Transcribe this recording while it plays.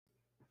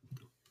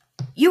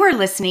You are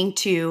listening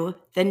to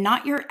the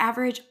Not Your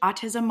Average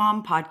Autism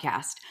Mom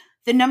podcast,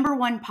 the number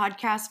one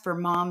podcast for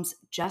moms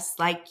just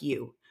like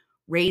you,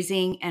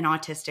 raising an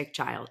autistic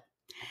child.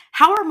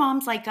 How are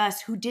moms like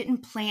us who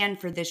didn't plan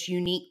for this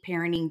unique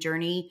parenting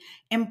journey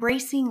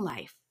embracing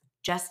life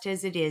just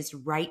as it is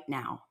right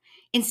now,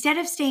 instead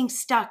of staying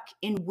stuck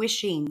in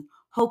wishing,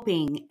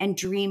 hoping, and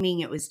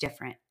dreaming it was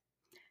different?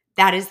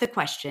 That is the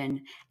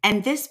question.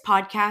 And this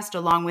podcast,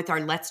 along with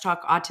our Let's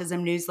Talk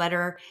Autism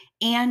newsletter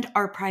and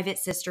our private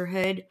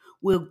sisterhood,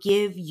 will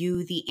give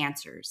you the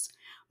answers.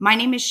 My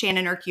name is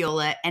Shannon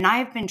Urquiola, and I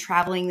have been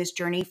traveling this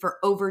journey for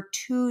over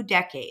 2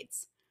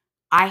 decades.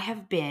 I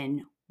have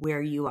been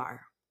where you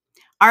are.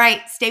 All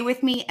right, stay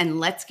with me and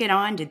let's get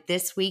on to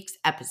this week's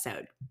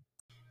episode.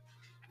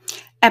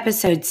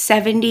 Episode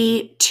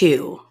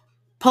 72,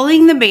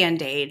 Pulling the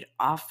Band-Aid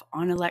Off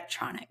on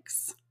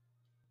Electronics.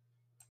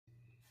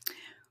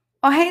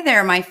 Well, hey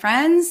there, my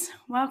friends.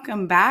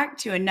 Welcome back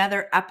to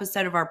another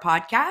episode of our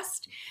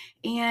podcast.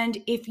 And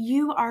if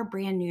you are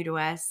brand new to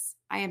us,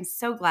 I am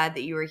so glad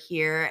that you are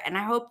here. And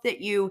I hope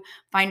that you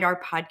find our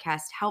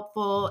podcast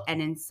helpful and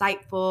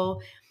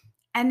insightful,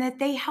 and that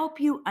they help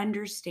you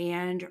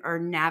understand or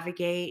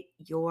navigate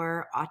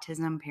your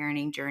autism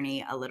parenting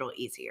journey a little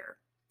easier.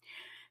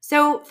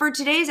 So, for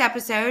today's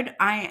episode,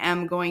 I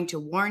am going to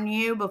warn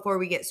you before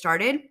we get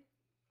started.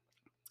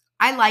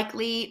 I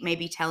likely may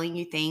be telling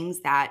you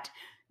things that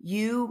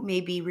you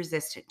may be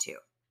resistant to.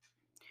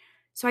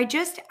 So I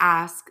just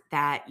ask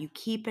that you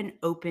keep an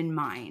open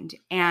mind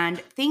and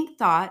think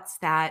thoughts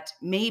that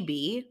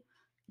maybe,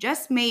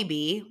 just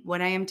maybe,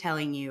 what I am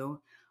telling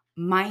you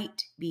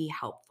might be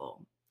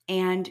helpful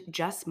and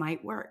just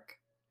might work.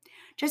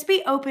 Just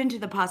be open to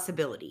the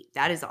possibility.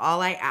 That is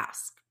all I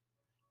ask.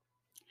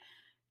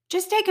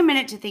 Just take a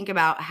minute to think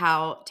about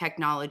how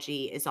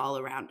technology is all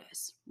around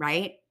us,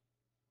 right?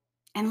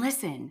 And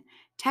listen,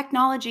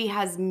 technology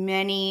has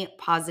many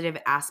positive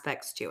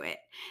aspects to it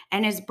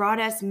and has brought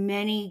us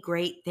many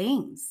great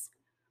things.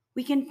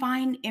 We can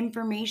find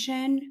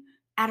information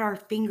at our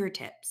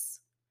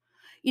fingertips.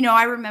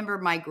 I remember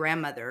my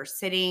grandmother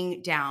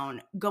sitting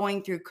down,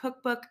 going through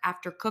cookbook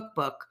after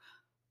cookbook,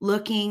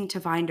 looking to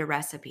find a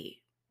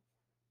recipe.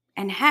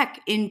 And heck,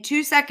 in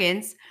 2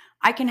 seconds,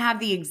 I can have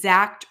the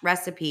exact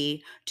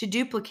recipe to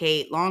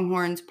duplicate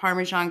Longhorn's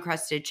Parmesan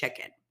crusted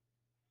chicken.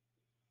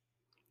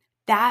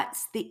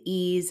 That's the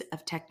ease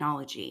of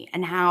technology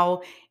and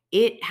how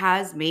it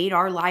has made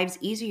our lives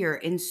easier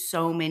in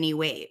so many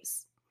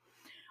ways.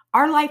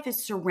 Our life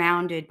is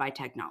surrounded by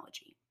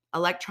technology.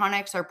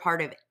 Electronics are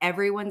part of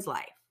everyone's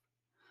life.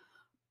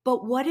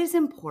 But what is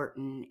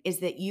important is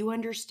that you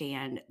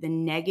understand the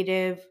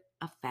negative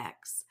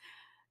effects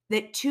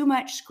that too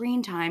much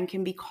screen time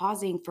can be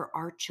causing for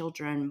our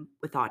children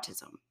with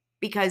autism,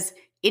 because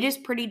it is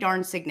pretty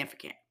darn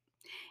significant.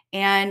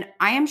 And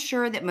I am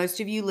sure that most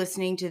of you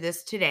listening to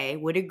this today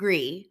would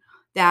agree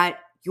that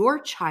your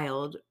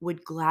child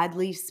would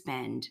gladly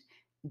spend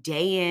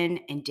day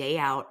in and day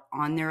out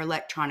on their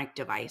electronic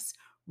device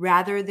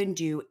rather than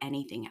do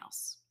anything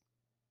else.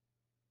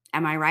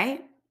 Am I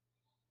right?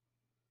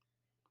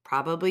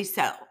 Probably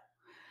so.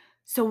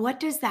 So, what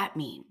does that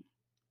mean?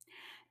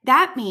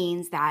 That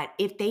means that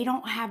if they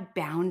don't have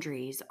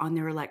boundaries on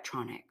their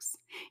electronics,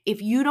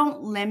 if you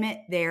don't limit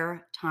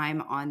their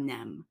time on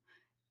them,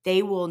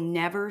 they will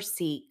never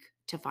seek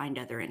to find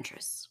other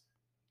interests.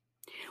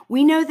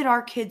 We know that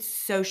our kids'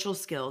 social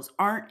skills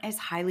aren't as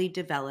highly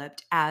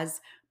developed as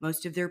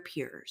most of their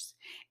peers,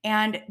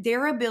 and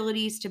their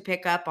abilities to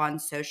pick up on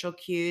social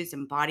cues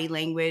and body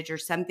language are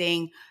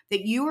something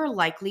that you are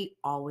likely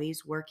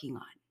always working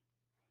on.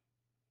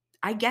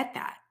 I get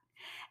that.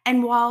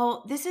 And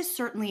while this is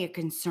certainly a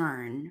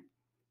concern,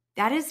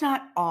 that is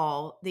not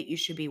all that you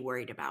should be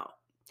worried about.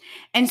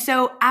 And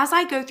so, as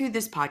I go through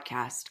this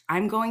podcast,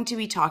 I'm going to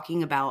be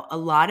talking about a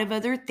lot of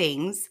other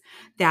things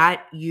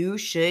that you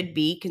should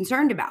be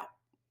concerned about.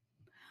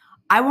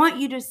 I want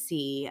you to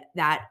see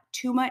that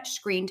too much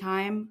screen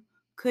time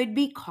could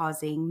be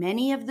causing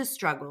many of the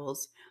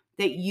struggles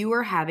that you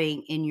are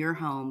having in your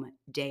home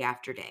day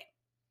after day.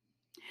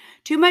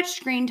 Too much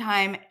screen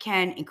time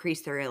can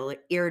increase their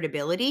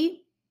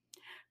irritability,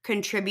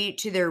 contribute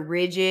to their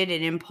rigid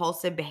and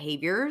impulsive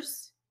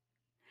behaviors.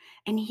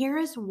 And here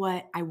is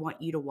what I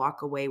want you to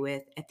walk away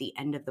with at the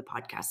end of the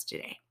podcast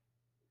today.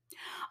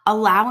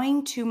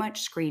 Allowing too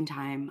much screen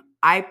time,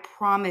 I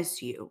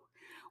promise you,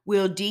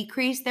 will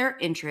decrease their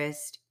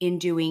interest in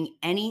doing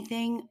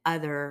anything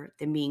other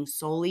than being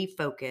solely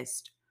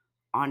focused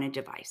on a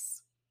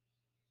device.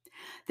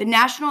 The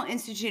National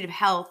Institute of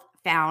Health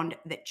found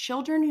that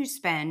children who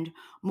spend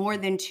more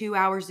than 2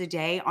 hours a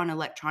day on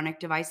electronic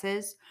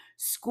devices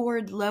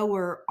scored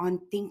lower on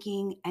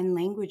thinking and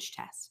language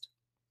tests.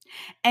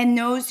 And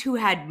those who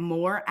had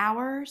more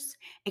hours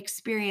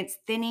experienced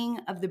thinning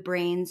of the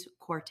brain's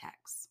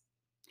cortex,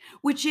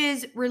 which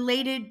is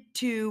related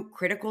to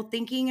critical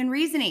thinking and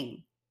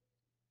reasoning.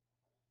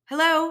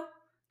 Hello,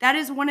 that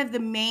is one of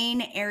the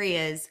main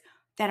areas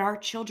that our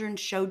children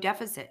show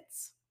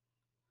deficits.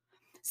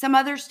 Some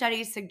other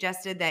studies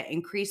suggested that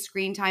increased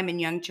screen time in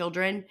young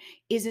children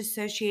is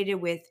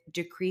associated with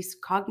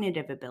decreased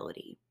cognitive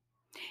ability,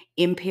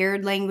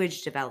 impaired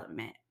language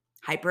development,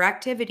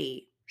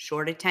 hyperactivity,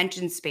 short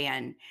attention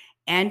span,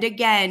 and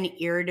again,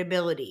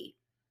 irritability.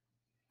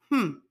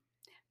 Hmm,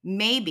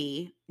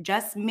 maybe,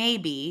 just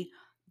maybe,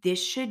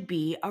 this should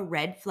be a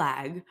red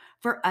flag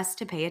for us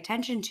to pay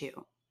attention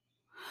to.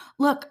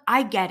 Look,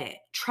 I get it.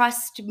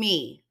 Trust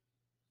me.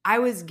 I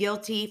was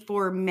guilty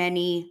for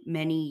many,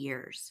 many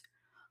years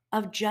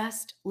of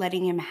just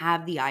letting him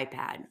have the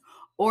iPad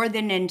or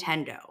the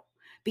Nintendo.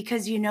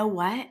 Because you know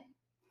what?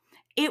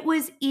 It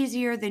was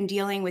easier than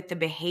dealing with the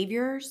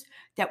behaviors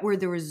that were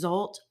the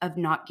result of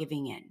not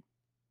giving in.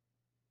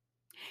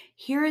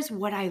 Here is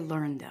what I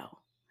learned though.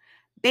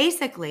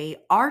 Basically,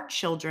 our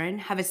children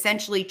have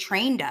essentially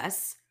trained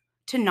us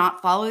to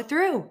not follow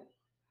through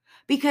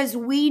because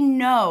we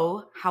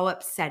know how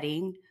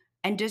upsetting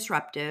and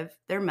disruptive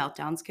their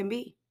meltdowns can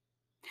be.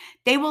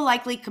 They will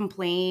likely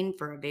complain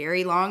for a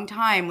very long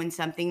time when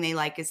something they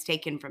like is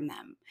taken from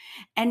them.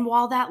 And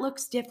while that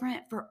looks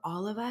different for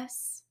all of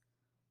us,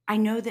 I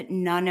know that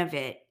none of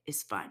it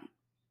is fun.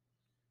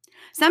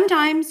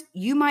 Sometimes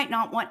you might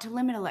not want to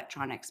limit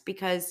electronics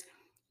because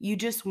you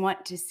just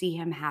want to see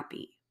him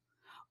happy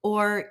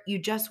or you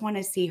just want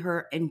to see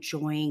her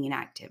enjoying an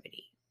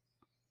activity.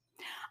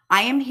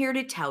 I am here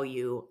to tell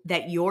you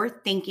that your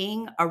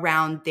thinking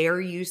around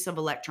their use of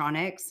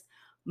electronics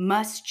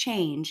must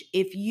change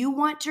if you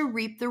want to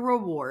reap the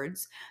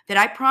rewards that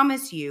I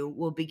promise you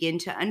will begin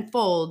to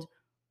unfold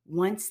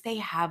once they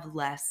have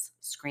less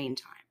screen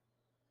time.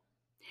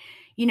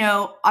 You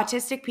know,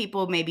 autistic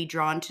people may be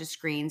drawn to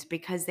screens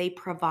because they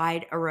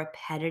provide a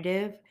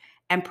repetitive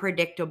and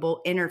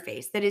predictable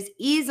interface that is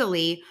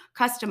easily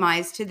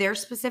customized to their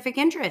specific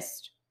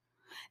interest.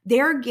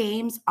 Their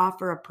games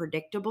offer a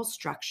predictable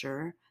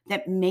structure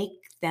that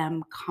make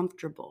them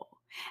comfortable,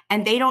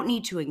 and they don't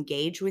need to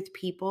engage with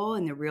people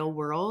in the real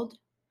world,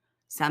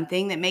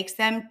 something that makes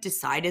them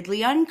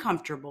decidedly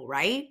uncomfortable,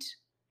 right?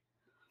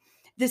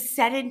 The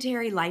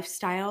sedentary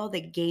lifestyle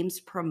that games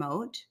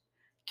promote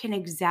can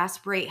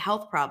exacerbate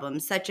health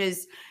problems such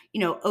as,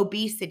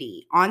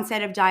 obesity,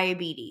 onset of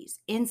diabetes,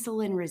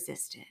 insulin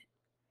resistant.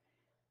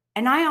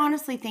 And I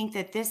honestly think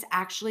that this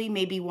actually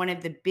may be one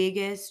of the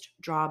biggest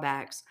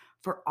drawbacks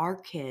for our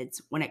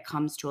kids when it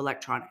comes to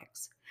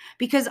electronics.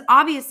 Because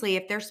obviously,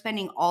 if they're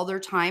spending all their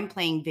time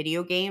playing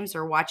video games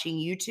or watching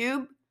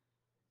YouTube,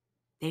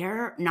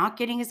 they're not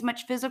getting as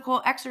much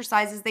physical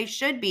exercise as they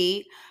should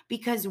be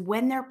because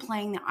when they're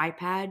playing the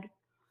iPad,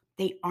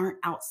 they aren't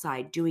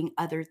outside doing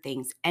other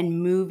things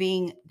and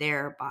moving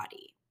their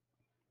body.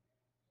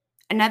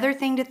 Another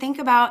thing to think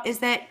about is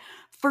that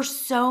for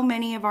so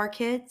many of our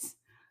kids,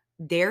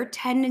 their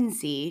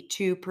tendency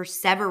to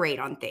perseverate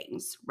on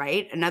things,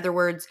 right? In other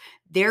words,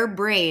 their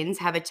brains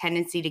have a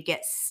tendency to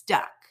get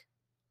stuck,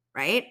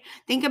 right?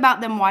 Think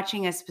about them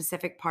watching a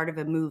specific part of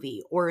a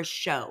movie or a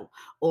show,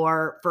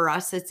 or for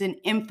us, it's an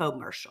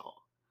infomercial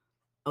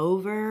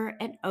over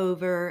and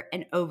over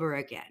and over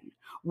again,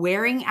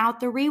 wearing out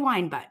the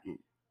rewind button.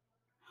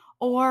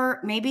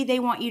 Or maybe they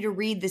want you to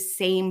read the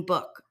same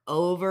book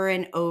over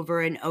and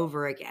over and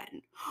over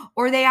again.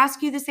 Or they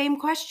ask you the same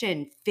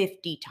question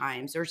 50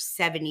 times or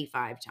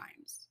 75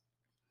 times.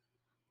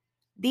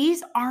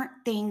 These aren't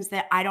things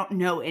that I don't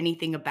know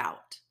anything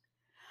about.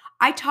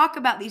 I talk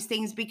about these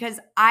things because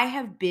I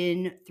have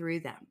been through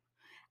them.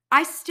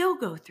 I still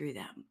go through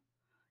them.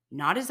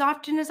 Not as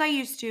often as I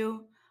used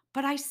to,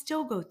 but I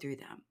still go through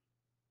them.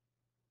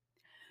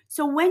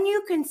 So when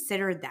you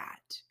consider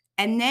that,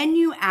 and then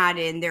you add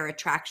in their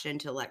attraction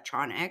to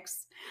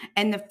electronics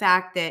and the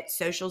fact that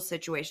social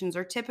situations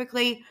are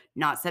typically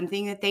not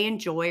something that they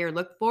enjoy or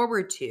look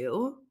forward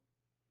to,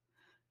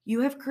 you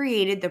have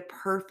created the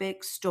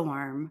perfect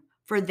storm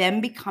for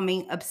them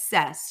becoming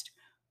obsessed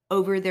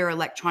over their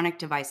electronic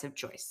device of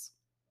choice.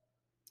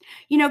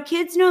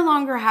 Kids no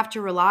longer have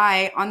to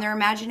rely on their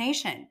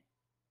imagination.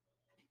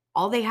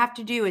 All they have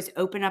to do is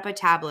open up a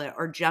tablet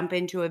or jump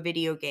into a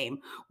video game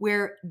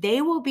where they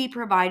will be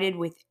provided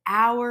with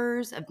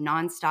hours of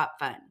nonstop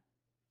fun.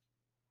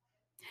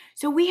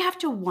 So we have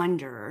to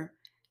wonder,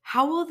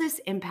 how will this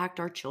impact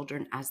our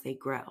children as they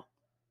grow?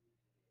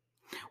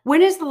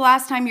 When is the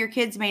last time your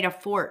kids made a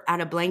fort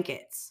out of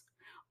blankets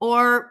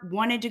or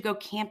wanted to go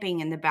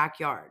camping in the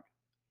backyard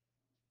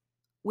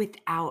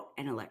without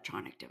an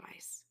electronic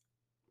device?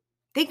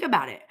 Think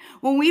about it.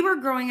 When we were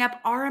growing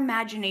up, our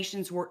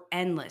imaginations were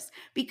endless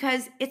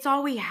because it's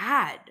all we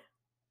had.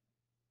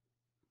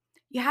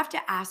 You have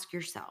to ask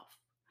yourself,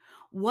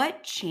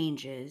 what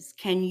changes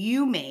can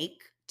you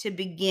make to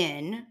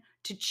begin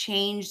to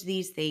change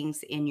these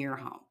things in your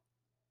home?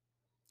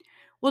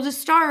 Well, to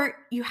start,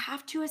 you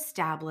have to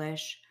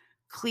establish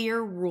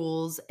clear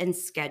rules and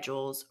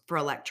schedules for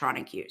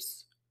electronic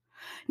use.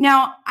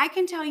 Now, I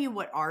can tell you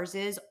what ours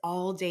is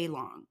all day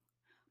long,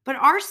 but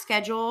our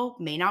schedule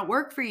may not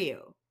work for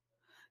you.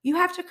 You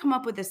have to come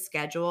up with a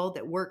schedule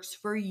that works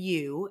for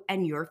you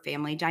and your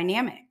family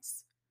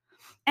dynamics.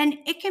 And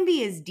it can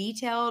be as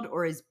detailed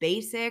or as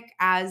basic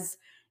as,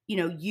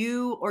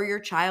 you or your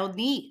child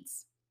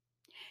needs.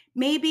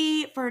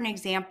 Maybe, for an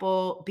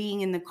example,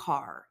 being in the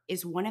car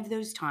is one of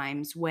those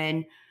times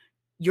when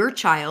your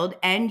child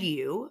and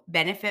you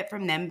benefit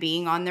from them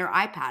being on their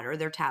iPad or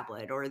their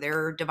tablet or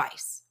their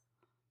device.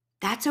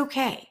 That's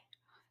okay.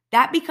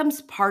 That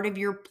becomes part of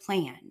your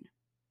plan.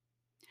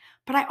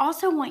 But I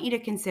also want you to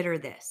consider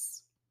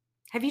this.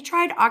 Have you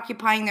tried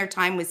occupying their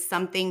time with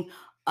something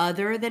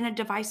other than a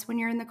device when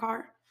you're in the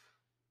car?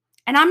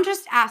 And I'm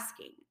just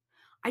asking.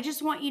 I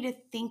just want you to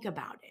think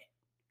about it.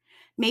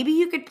 Maybe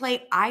you could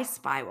play I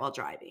Spy while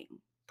driving,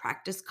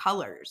 practice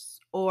colors,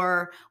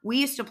 or we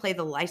used to play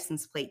the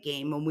license plate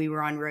game when we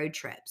were on road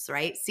trips,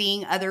 right?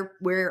 Seeing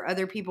where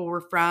other people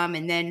were from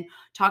and then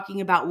talking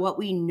about what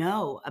we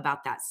know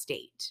about that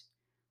state.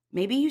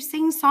 Maybe you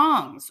sing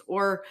songs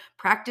or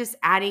practice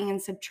adding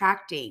and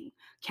subtracting,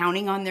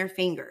 counting on their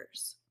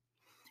fingers.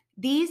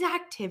 These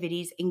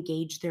activities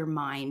engage their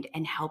mind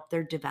and help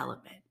their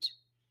development.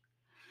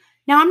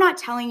 Now, I'm not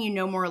telling you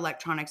no more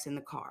electronics in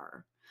the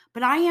car,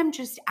 but I am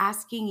just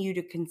asking you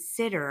to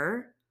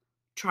consider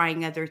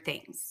trying other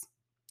things.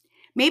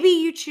 Maybe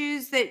you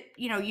choose that,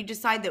 you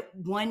decide that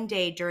one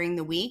day during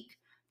the week,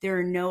 there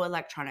are no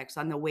electronics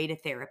on the way to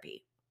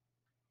therapy.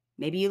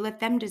 Maybe you let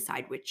them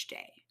decide which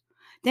day.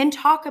 Then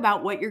talk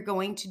about what you're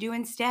going to do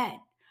instead.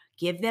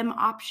 Give them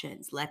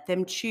options, let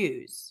them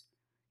choose.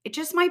 It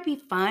just might be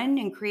fun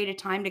and create a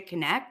time to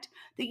connect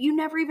that you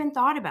never even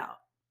thought about.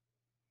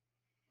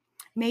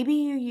 Maybe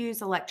you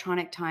use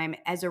electronic time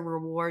as a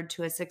reward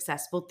to a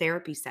successful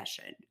therapy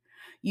session.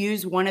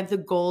 Use one of the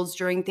goals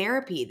during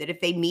therapy that if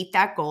they meet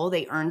that goal,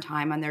 they earn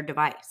time on their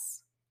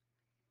device.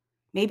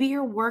 Maybe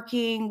you're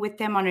working with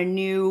them on a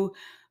new,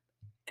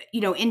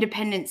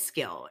 independent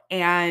skill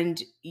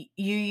and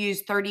you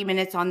use 30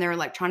 minutes on their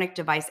electronic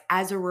device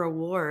as a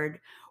reward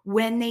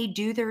when they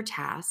do their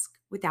task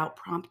without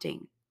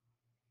prompting.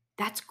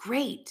 That's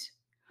great.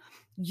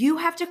 You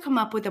have to come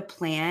up with a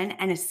plan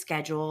and a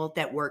schedule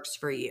that works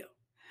for you.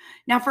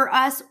 Now, for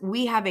us,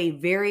 we have a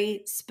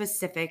very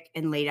specific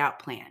and laid out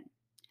plan.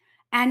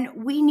 And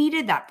we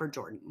needed that for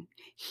Jordan.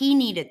 He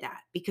needed that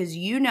because,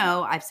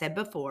 I've said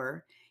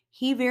before,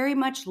 he very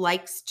much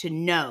likes to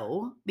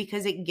know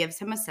because it gives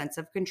him a sense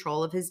of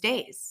control of his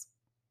days.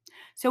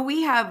 So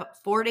we have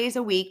 4 days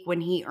a week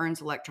when he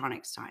earns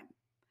electronics time.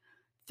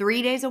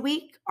 3 days a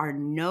week are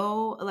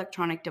no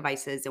electronic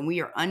devices and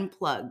we are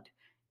unplugged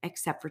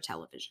except for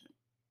television.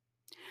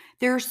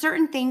 There are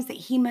certain things that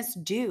he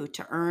must do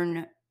to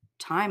earn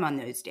time on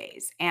those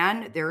days.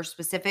 And there are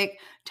specific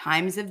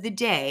times of the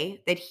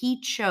day that he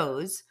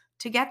chose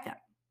to get them.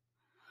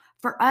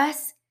 For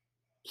us,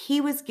 he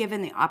was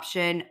given the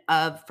option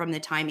of from the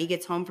time he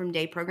gets home from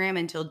day program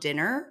until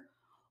dinner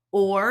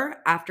or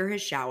after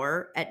his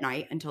shower at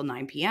night until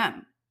 9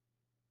 p.m.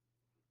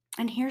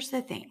 And here's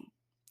the thing.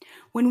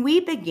 When we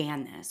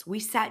began this, we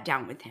sat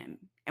down with him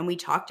and we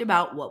talked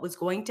about what was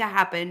going to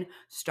happen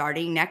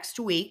starting next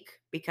week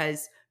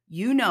because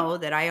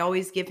that I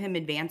always give him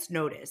advance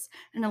notice.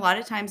 And a lot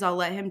of times I'll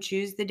let him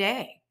choose the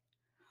day.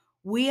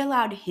 We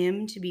allowed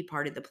him to be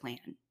part of the plan.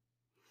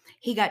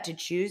 He got to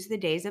choose the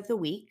days of the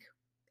week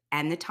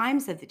and the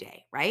times of the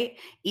day, right?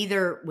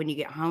 Either when you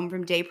get home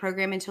from day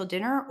program until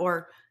dinner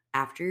or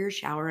after your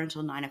shower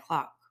until 9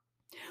 o'clock.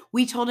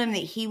 We told him that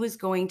he was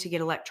going to get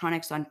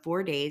electronics on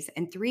 4 days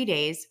and 3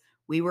 days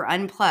we were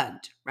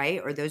unplugged, right?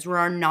 Or those were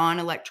our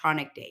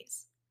non-electronic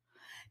days.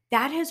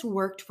 That has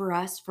worked for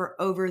us for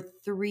over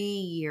 3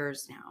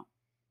 years now.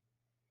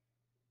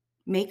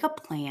 Make a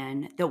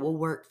plan that will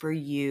work for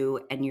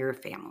you and your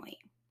family.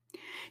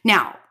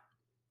 Now,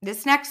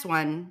 this next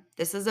one,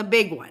 this is a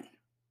big one.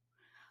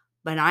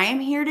 But I am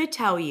here to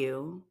tell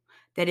you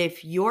that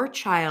if your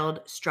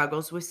child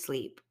struggles with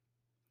sleep,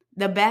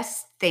 the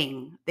best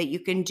thing that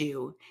you can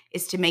do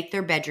is to make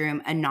their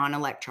bedroom a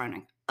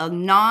non-electronic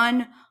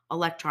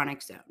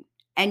zone.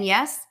 And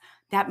yes,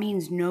 that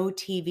means no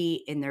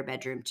TV in their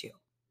bedroom too.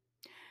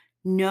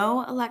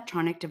 No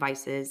electronic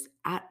devices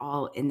at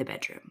all in the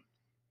bedroom.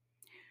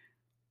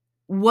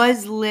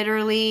 Was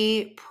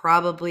literally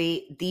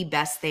probably the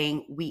best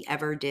thing we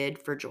ever did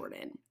for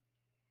Jordan.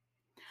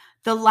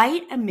 The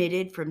light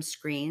emitted from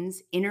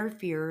screens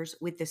interferes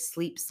with the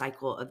sleep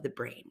cycle of the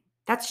brain.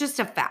 That's just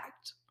a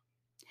fact.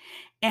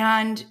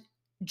 And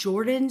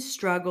Jordan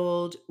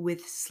struggled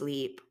with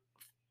sleep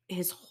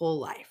his whole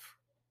life.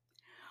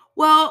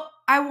 Well,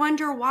 I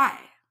wonder why.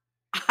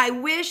 I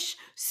wish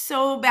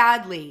so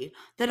badly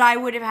that I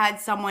would have had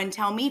someone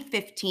tell me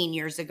 15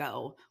 years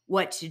ago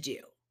what to do.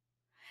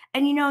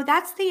 And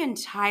that's the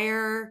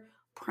entire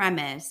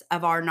premise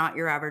of our Not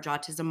Your Average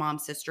Autism Mom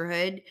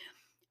Sisterhood.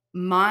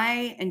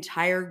 My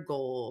entire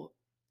goal,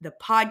 the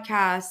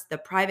podcast, the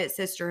private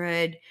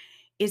sisterhood,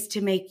 is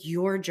to make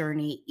your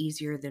journey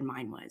easier than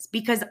mine was.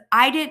 Because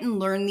I didn't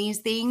learn these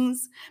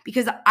things,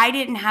 because I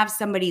didn't have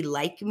somebody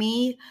like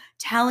me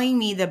telling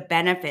me the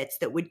benefits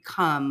that would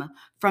come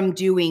from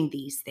doing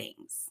these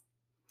things.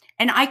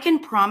 And I can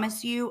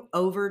promise you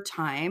over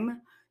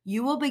time,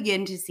 you will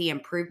begin to see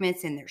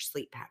improvements in their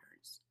sleep patterns.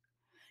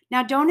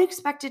 Now, don't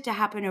expect it to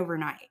happen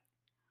overnight,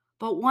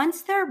 But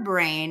once their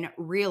brain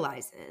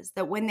realizes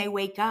that when they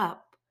wake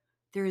up,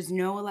 there is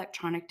no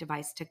electronic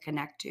device to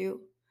connect to,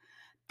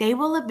 they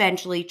will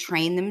eventually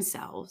train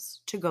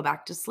themselves to go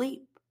back to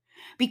sleep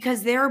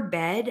because their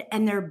bed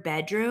and their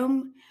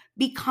bedroom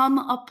become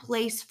a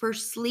place for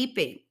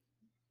sleeping.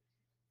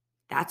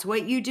 That's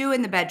what you do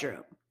in the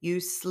bedroom.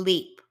 You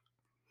sleep.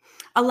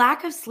 A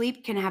lack of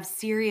sleep can have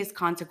serious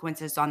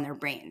consequences on their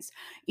brains.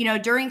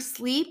 During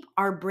sleep,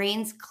 our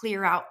brains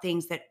clear out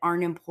things that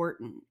aren't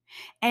important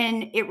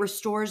and it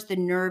restores the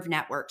nerve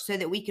network so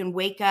that we can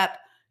wake up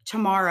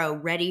tomorrow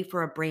ready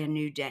for a brand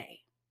new day.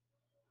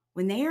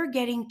 When they are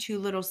getting too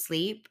little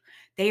sleep,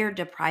 they are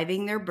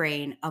depriving their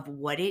brain of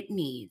what it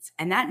needs,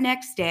 and that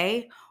next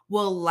day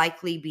will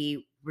likely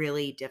be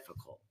really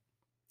difficult.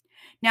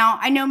 Now,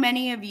 I know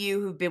many of you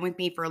who've been with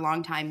me for a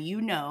long time,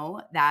 you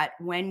know that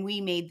when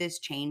we made this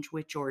change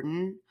with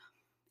Jordan,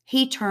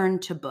 he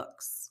turned to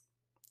books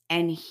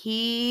and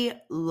he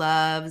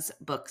loves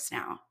books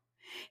now.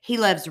 He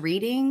loves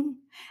reading.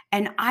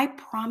 And I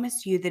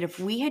promise you that if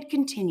we had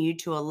continued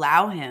to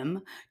allow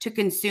him to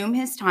consume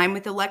his time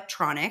with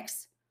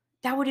electronics,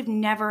 that would have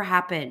never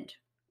happened.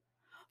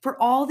 For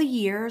all the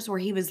years where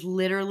he was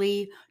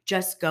literally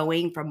just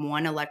going from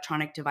one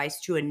electronic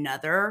device to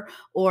another,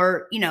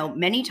 or,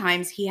 many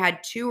times he had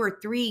two or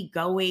three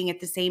going at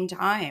the same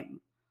time,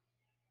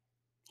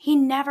 he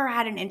never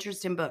had an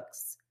interest in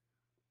books.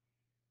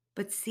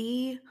 But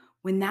see,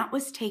 when that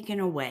was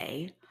taken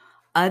away,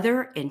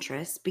 other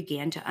interests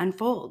began to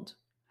unfold.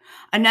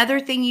 Another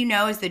thing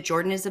is that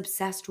Jordan is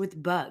obsessed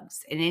with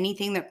bugs and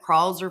anything that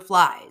crawls or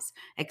flies,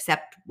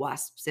 except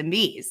wasps and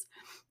bees.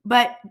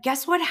 But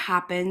guess what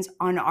happens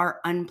on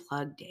our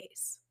unplugged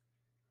days,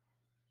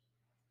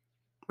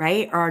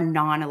 right? Or our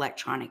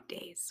non-electronic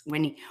days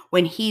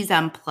when he's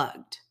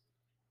unplugged.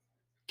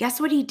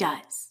 Guess what he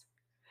does?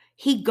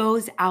 He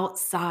goes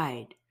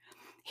outside.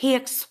 He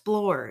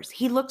explores.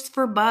 He looks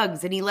for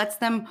bugs and he lets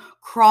them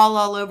crawl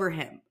all over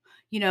him.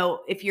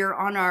 If you're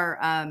on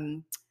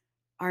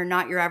our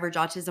Not Your Average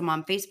Autism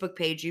on Facebook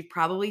page, you've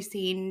probably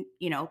seen,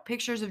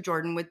 pictures of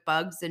Jordan with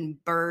bugs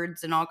and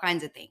birds and all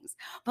kinds of things.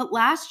 But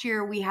last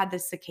year we had the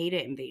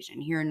cicada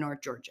invasion here in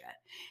North Georgia,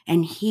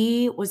 and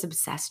he was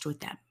obsessed with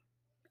them.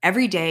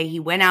 Every day he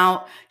went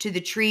out to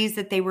the trees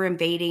that they were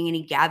invading and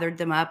he gathered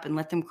them up and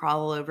let them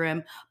crawl all over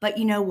him. But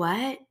you know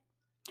what?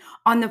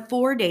 On the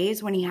 4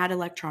 days when he had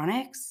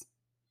electronics,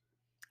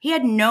 he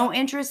had no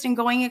interest in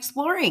going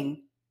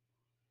exploring.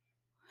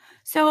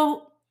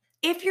 So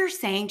if you're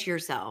saying to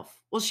yourself,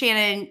 well,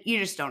 Shannon, you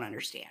just don't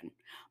understand.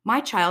 My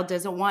child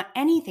doesn't want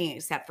anything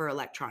except for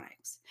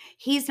electronics.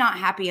 He's not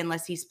happy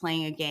unless he's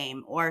playing a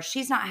game, or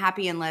she's not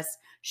happy unless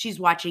she's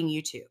watching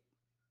YouTube.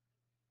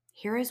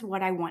 Here is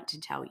what I want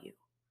to tell you.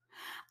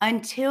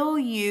 Until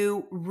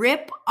you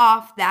rip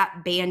off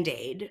that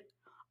Band-Aid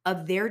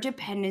of their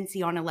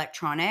dependency on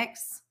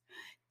electronics,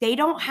 they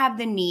don't have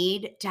the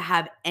need to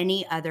have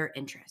any other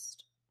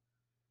interest.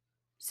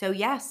 So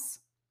yes,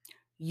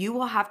 you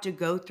will have to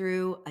go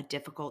through a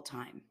difficult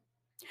time.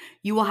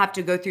 You will have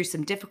to go through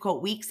some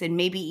difficult weeks and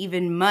maybe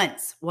even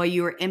months while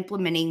you are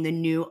implementing the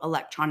new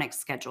electronic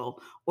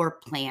schedule or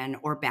plan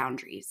or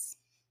boundaries.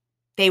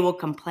 They will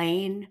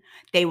complain,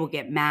 they will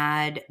get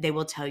mad, they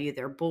will tell you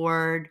they're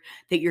bored,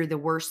 that you're the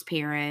worst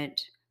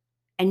parent,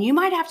 and you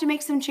might have to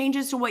make some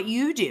changes to what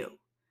you do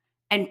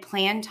and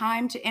plan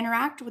time to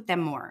interact with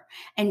them more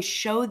and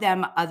show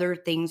them other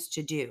things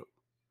to do.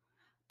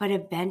 But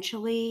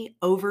eventually,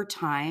 over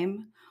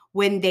time,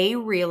 when they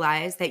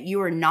realize that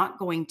you are not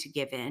going to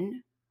give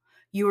in,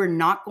 you are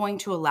not going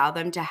to allow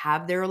them to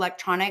have their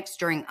electronics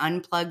during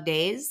unplugged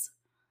days,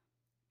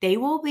 they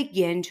will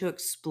begin to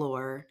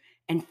explore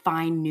and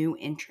find new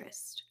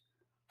interest.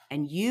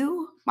 And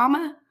you,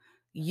 mama,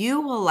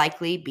 you will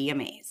likely be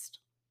amazed.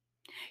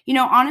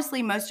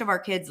 Honestly, most of our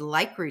kids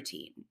like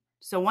routine.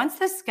 So once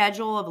the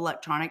schedule of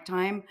electronic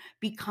time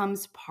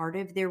becomes part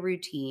of their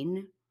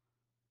routine,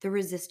 the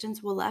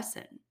resistance will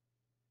lessen.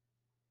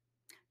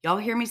 Y'all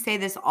hear me say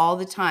this all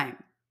the time.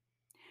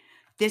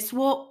 This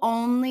will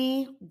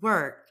only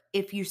work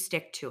if you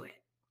stick to it.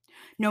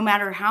 No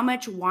matter how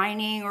much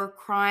whining or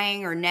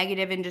crying or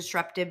negative and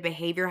disruptive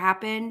behavior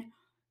happen,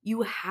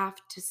 you have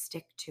to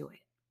stick to it.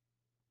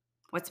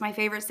 What's my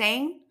favorite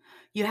saying?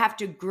 You have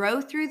to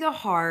grow through the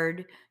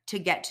hard to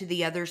get to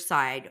the other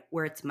side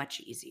where it's much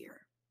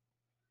easier.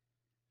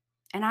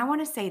 And I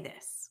want to say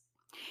this.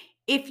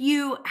 If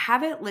you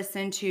haven't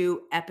listened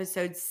to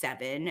episode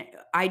 7,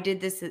 I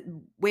did this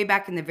way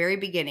back in the very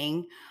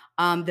beginning,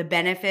 the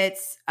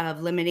benefits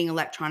of limiting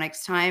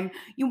electronics time.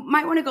 You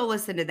might want to go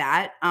listen to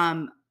that.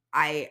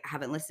 I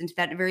haven't listened to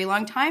that in a very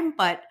long time,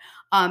 but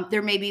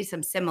there may be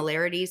some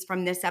similarities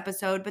from this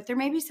episode, but there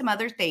may be some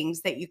other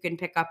things that you can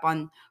pick up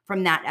on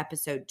from that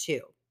episode too.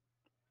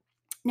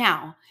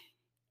 Now,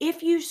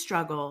 if you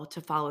struggle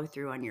to follow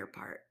through on your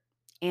part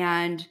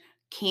and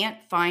can't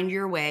find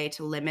your way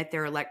to limit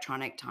their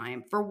electronic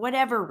time for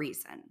whatever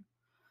reason,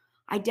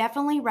 I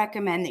definitely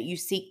recommend that you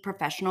seek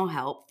professional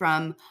help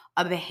from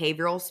a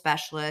behavioral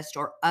specialist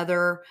or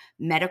other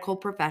medical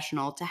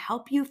professional to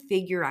help you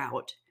figure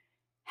out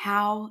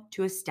how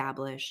to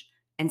establish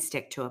and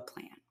stick to a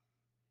plan.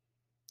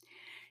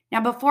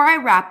 Now, before I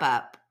wrap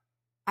up,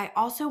 I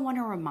also want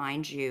to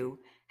remind you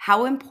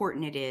how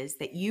important it is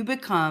that you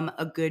become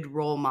a good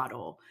role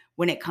model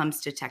when it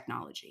comes to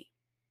technology.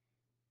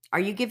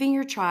 Are you giving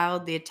your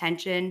child the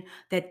attention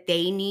that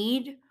they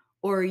need,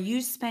 or are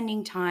you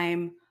spending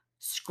time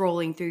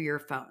scrolling through your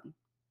phone?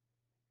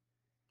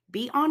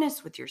 Be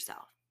honest with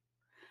yourself.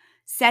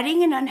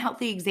 Setting an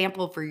unhealthy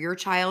example for your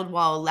child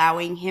while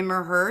allowing him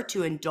or her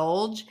to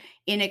indulge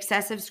in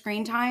excessive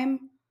screen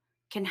time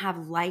can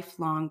have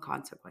lifelong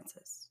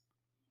consequences.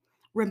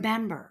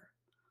 Remember,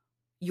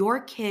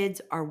 your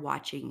kids are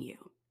watching you.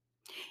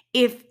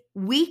 If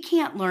we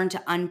can't learn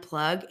to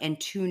unplug and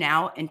tune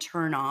out and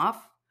turn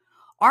off,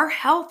 our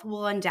health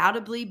will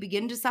undoubtedly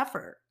begin to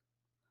suffer.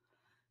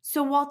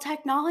 So while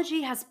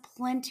technology has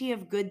plenty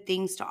of good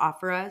things to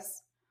offer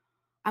us,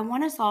 I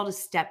want us all to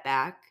step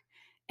back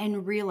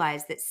and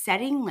realize that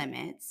setting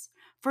limits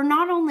for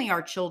not only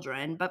our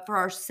children, but for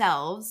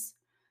ourselves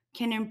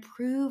can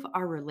improve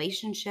our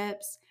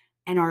relationships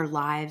and our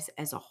lives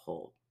as a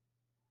whole.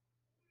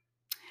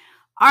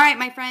 All right,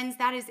 my friends,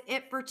 that is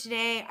it for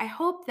today. I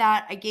hope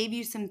that I gave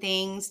you some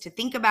things to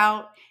think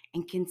about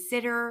and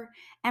consider.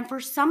 And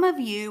for some of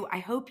you, I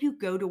hope you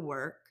go to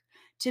work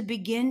to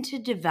begin to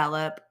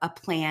develop a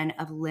plan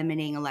of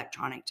limiting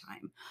electronic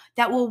time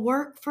that will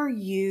work for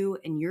you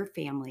and your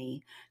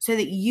family so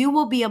that you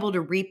will be able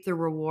to reap the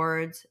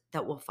rewards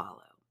that will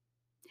follow.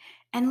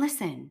 And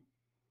listen,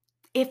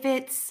 if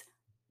it's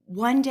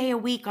one day a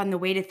week on the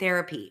way to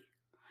therapy,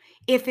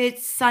 if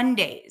it's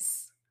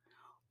Sundays,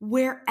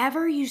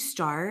 wherever you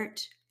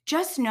start,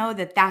 just know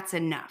that that's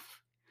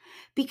enough.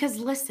 Because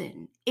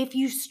listen, if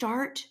you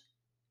start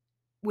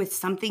with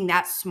something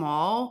that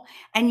small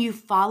and you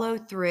follow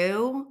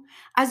through,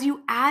 as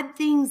you add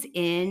things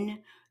in,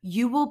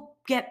 you will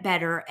get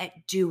better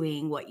at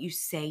doing what you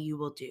say you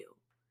will do.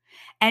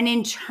 And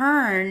in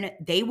turn,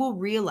 they will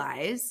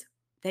realize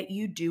that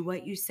you do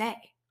what you say.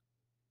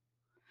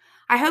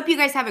 I hope you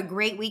guys have a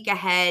great week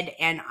ahead,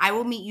 and I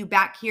will meet you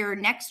back here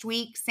next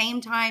week,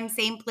 same time,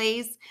 same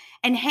place.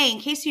 And hey, in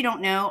case you don't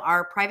know,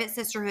 our private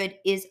sisterhood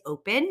is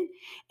open,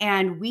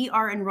 and we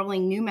are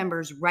enrolling new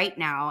members right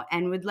now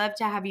and would love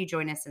to have you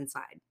join us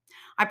inside.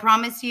 I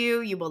promise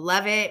you, you will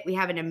love it. We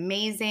have an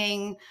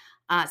amazing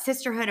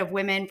sisterhood of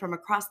women from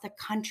across the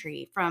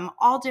country, from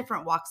all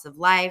different walks of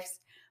life,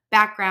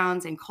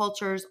 backgrounds, and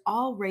cultures,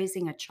 all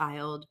raising a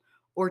child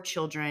or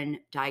children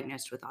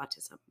diagnosed with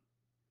autism.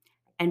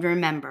 And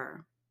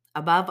remember,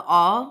 above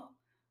all,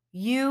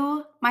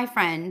 you, my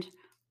friend,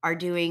 are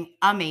doing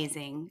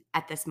amazing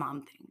at this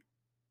mom thing.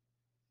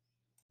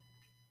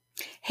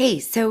 Hey,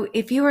 so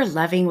if you are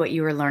loving what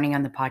you are learning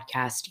on the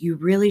podcast, you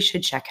really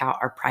should check out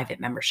our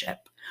private membership.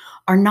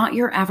 Our Not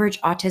Your Average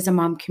Autism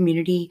Mom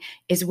community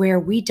is where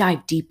we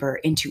dive deeper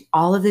into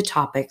all of the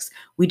topics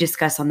we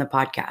discuss on the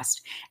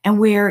podcast and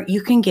where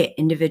you can get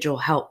individual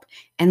help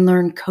and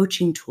learn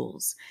coaching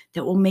tools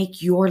that will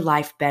make your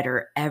life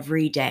better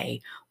every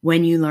day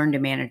when you learn to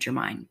manage your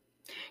mind.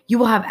 You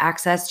will have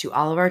access to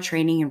all of our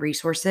training and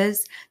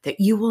resources that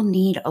you will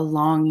need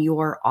along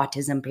your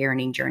autism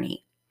parenting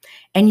journey.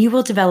 And you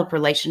will develop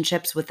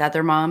relationships with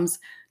other moms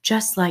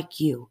just like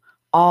you,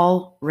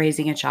 all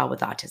raising a child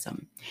with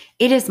autism.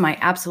 It is my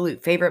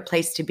absolute favorite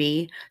place to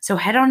be. So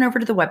head on over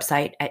to the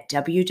website at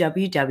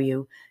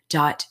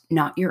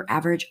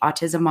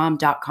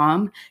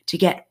www.notyouraverage.autismmom.com to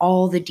get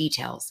all the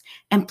details.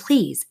 And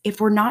please, if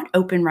we're not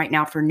open right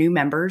now for new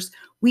members,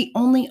 we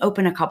only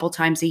open a couple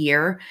times a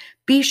year.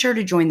 Be sure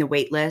to join the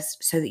wait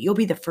list so that you'll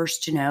be the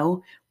first to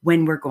know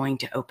when we're going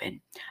to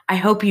open. I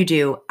hope you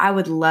do. I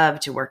would love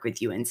to work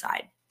with you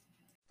inside.